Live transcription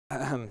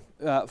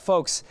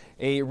Folks,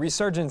 a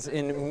resurgence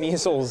in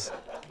measles.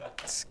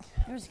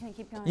 You're just gonna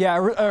keep going. Yeah,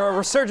 a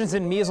resurgence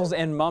in measles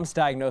and mumps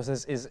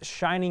diagnosis is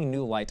shining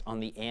new light on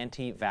the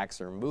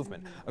anti-vaxxer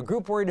movement, a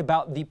group worried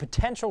about the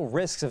potential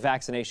risks of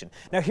vaccination.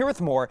 Now, here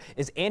with more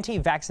is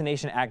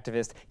anti-vaccination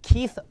activist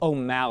Keith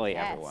O'Malley,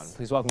 Yes. everyone.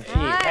 Please welcome Keith.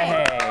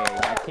 Hi. Hey,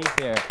 got Keith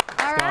here.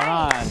 All What's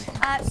right.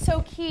 going on?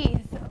 So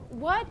Keith,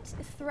 what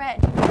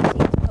threat do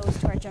vaccines pose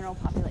to our general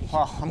population?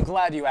 Oh, I'm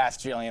glad you asked,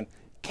 Jillian.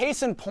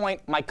 Case in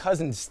point, my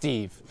cousin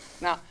Steve.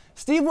 Now,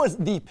 Steve was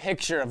the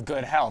picture of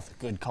good health.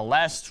 Good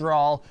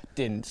cholesterol,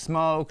 didn't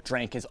smoke,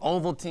 drank his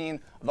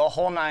Ovaltine, the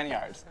whole 9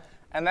 yards.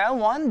 And then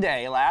one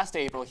day, last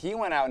April, he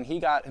went out and he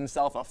got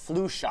himself a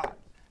flu shot.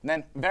 And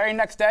then, very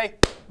next day,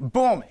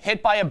 boom,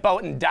 hit by a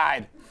boat and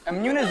died.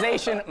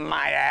 Immunization,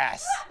 my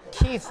ass.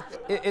 Keith,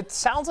 it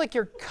sounds like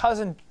your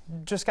cousin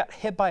just got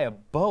hit by a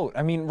boat.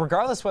 I mean,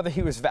 regardless whether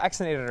he was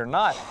vaccinated or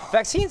not,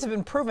 vaccines have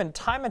been proven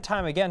time and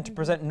time again to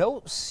present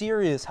no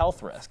serious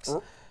health risks.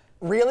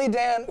 Really,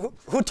 Dan?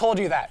 Who told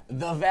you that?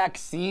 The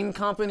vaccine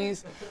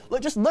companies?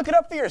 Look, just look it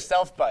up for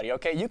yourself, buddy,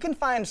 okay? You can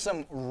find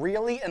some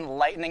really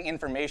enlightening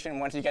information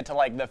once you get to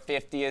like the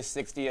 50th,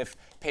 60th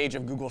page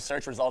of Google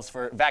search results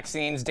for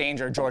vaccines,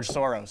 danger, George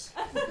Soros.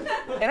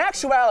 In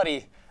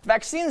actuality,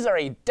 vaccines are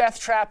a death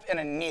trap and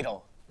a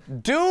needle.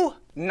 Do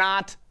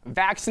not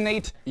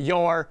vaccinate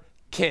your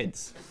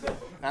kids.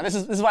 Now, this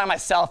is why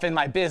myself and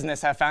my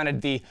business have founded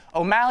the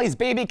O'Malley's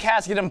Baby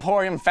Casket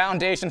Emporium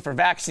Foundation for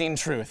Vaccine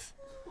Truth.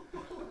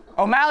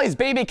 O'Malley's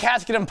Baby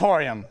Casket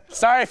Emporium.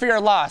 Sorry for your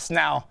loss.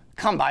 Now,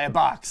 come buy a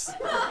box.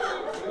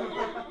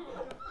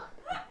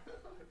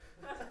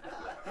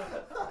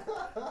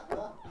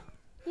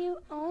 You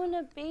own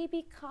a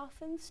baby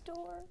coffin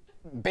store?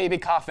 Baby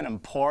Coffin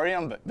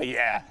Emporium, but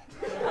yeah.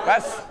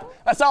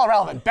 That's all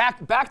relevant.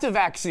 Back to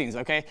vaccines,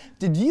 okay?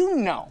 Did you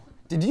know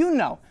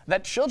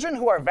that children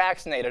who are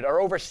vaccinated are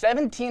over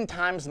 17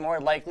 times more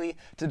likely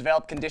to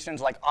develop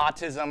conditions like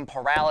autism,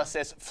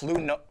 paralysis,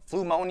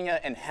 pneumonia,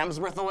 and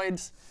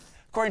Hemsworthoids,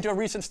 according to a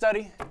recent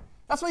study?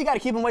 That's why you gotta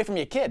keep them away from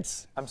your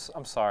kids.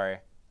 I'm sorry.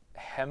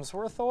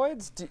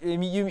 Hemsworthoids?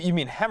 You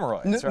mean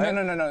hemorrhoids, right?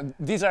 No.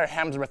 These are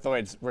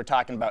Hemsworthoids we're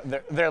talking about.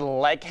 They're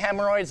like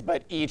hemorrhoids,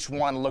 but each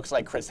one looks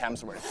like Chris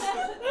Hemsworth.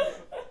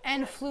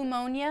 And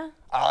pneumonia?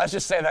 Oh, let's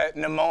just say that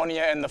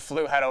pneumonia and the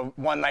flu had a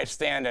one-night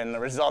stand, and the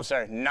results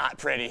are not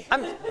pretty.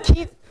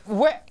 Keith,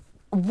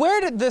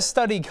 where did this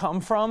study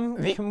come from?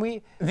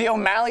 The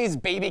O'Malley's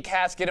Baby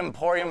Casket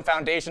Emporium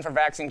Foundation for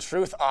Vaccine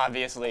Truth,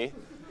 obviously.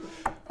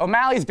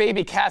 O'Malley's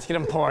Baby Casket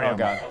Emporium. Oh,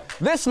 God.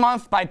 This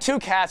month, buy 2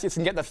 caskets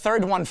and get the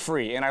 3rd one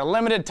free in our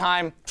limited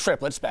time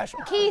triplet special.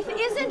 Keith,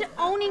 isn't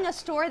owning a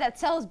store that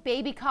sells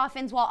baby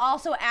coffins while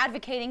also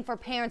advocating for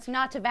parents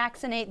not to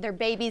vaccinate their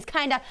babies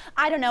kinda,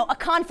 I don't know, a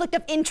conflict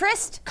of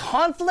interest?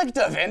 Conflict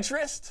of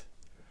interest?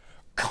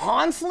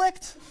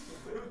 Conflict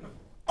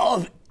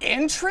of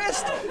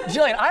interest?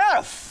 Jillian, I ought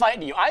to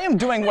fight you. I am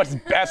doing what's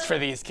best for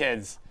these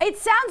kids. It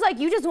sounds like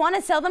you just want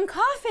to sell them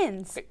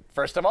coffins.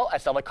 First of all, I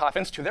sell the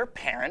coffins to their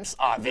parents,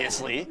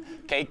 obviously.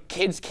 Okay,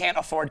 kids can't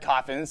afford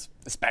coffins,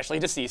 especially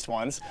deceased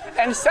ones.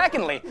 And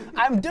secondly,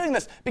 I'm doing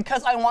this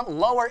because I want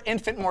lower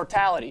infant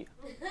mortality.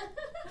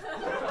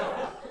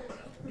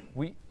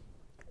 We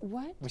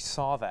What?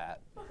 saw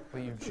that,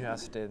 what you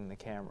just did in the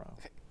camera.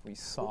 We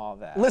saw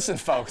that. Listen,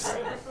 folks,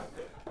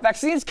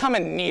 vaccines come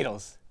in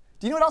needles.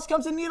 Do you know what else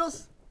comes in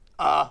needles?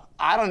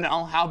 I don't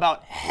know. How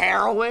about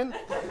heroin?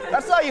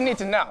 That's all you need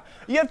to know.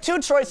 You have 2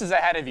 choices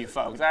ahead of you,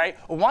 folks, all right?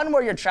 One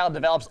where your child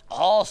develops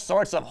all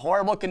sorts of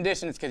horrible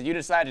conditions because you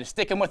decided to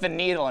stick him with a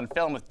needle and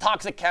fill him with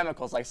toxic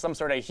chemicals like some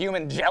sort of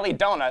human jelly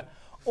donut.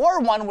 Or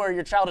one where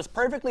your child is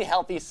perfectly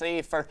healthy,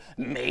 save for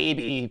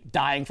maybe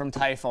dying from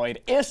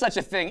typhoid, if such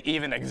a thing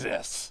even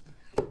exists.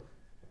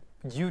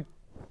 You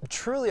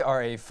truly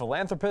are a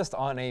philanthropist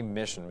on a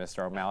mission,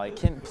 Mr. O'Malley.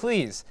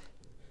 Please,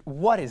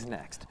 what is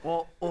next?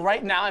 Well,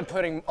 right now I'm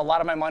putting a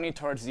lot of my money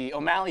towards the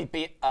O'Malley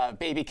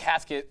Baby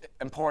Casket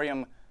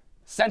Emporium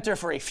Center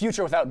for a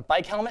Future Without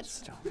Bike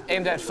Helmets,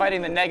 aimed at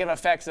fighting the negative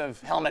effects of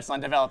helmets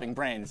on developing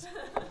brains.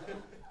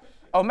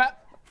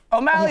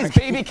 O'Malley's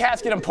Baby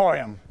Casket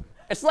Emporium.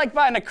 It's like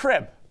buying a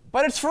crib,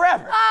 but it's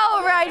forever.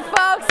 All right,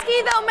 folks.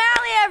 Keith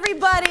O'Malley,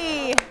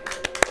 everybody.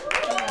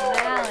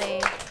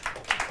 O'Malley.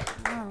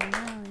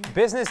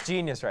 Business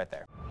genius right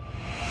there.